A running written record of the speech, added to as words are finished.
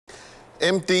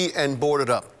Empty and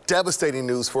boarded up. Devastating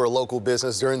news for a local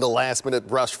business during the last-minute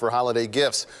rush for holiday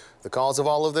gifts. The cause of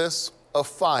all of this? A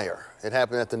fire. It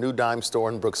happened at the New Dime store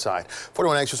in Brookside.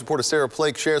 41 Action reporter Sarah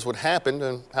Plake shares what happened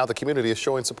and how the community is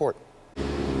showing support.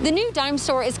 The New Dime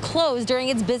store is closed during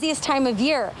its busiest time of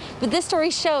year, but this story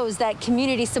shows that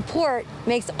community support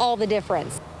makes all the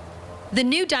difference. The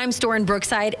New Dime store in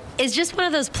Brookside is just one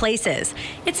of those places.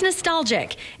 It's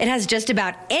nostalgic. It has just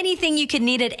about anything you could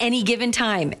need at any given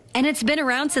time, and it's been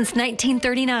around since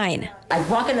 1939. I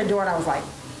walk in the door and I was like,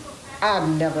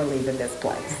 I'm never leaving this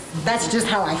place. That's just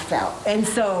how I felt. And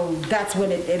so that's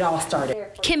when it all started.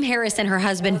 Kim Harris and her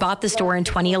husband bought the store in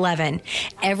 2011.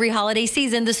 Every holiday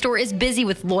season, the store is busy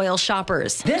with loyal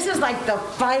shoppers. This is like the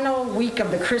final week of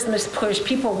the Christmas push.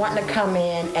 People wanting to come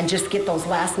in and just get those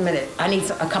last minute. I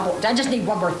just need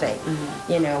one more thing.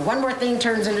 You know, one more thing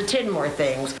turns into 10 more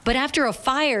things. But after a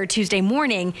fire Tuesday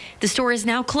morning, the store is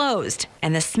now closed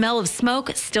and the smell of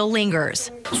smoke still lingers.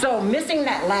 So missing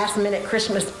that last minute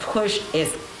Christmas push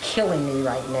is killing me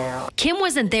right now. Kim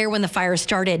wasn't there when the fire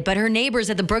started, but her neighbors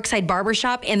at the Brookside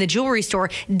barbershop and the jewelry store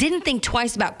didn't think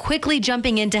twice about quickly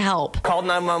jumping in to help. Called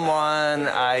 911.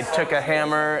 I took a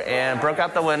hammer and broke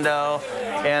out the window,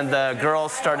 and the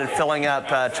girls started filling up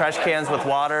trash cans with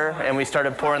water, and we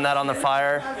started pouring that on the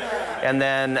fire. And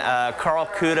then Carl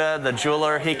Kuda, the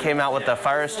jeweler, he came out with a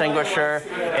fire extinguisher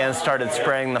and started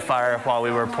spraying the fire while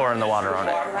we were pouring the water on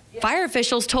it. Fire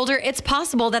officials told her it's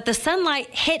possible that the sunlight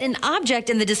hit an object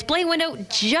in the display window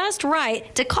just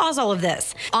right to cause all of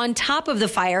this. On top of the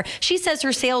fire, she says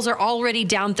her sales are already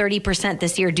down 30%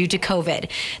 this year due to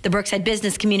COVID. The Brookside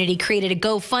business community created a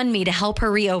GoFundMe to help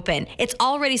her reopen. It's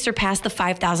already surpassed the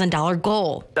 $5,000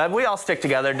 goal. We all stick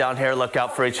together down here, look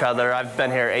out for each other. I've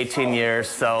been here 18 years,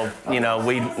 so, you know,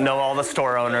 we know all the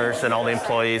store owners and all the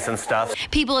employees and stuff.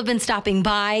 People have been stopping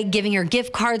by, giving her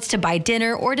gift cards to buy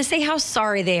dinner or to say how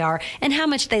sorry they are and how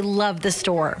much they love the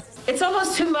store. It's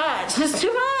almost too much. It's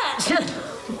too much.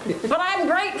 But I'm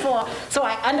grateful. So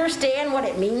I understand what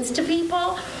it means to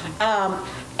people.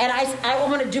 And I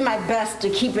want to do my best to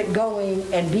keep it going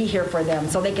and be here for them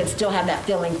so they can still have that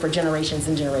feeling for generations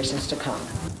and generations to come.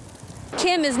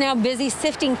 Kim is now busy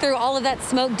sifting through all of that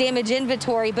smoke damage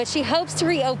inventory, but she hopes to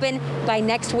reopen by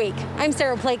next week. I'm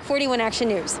Sarah Plake, 41 Action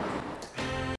News.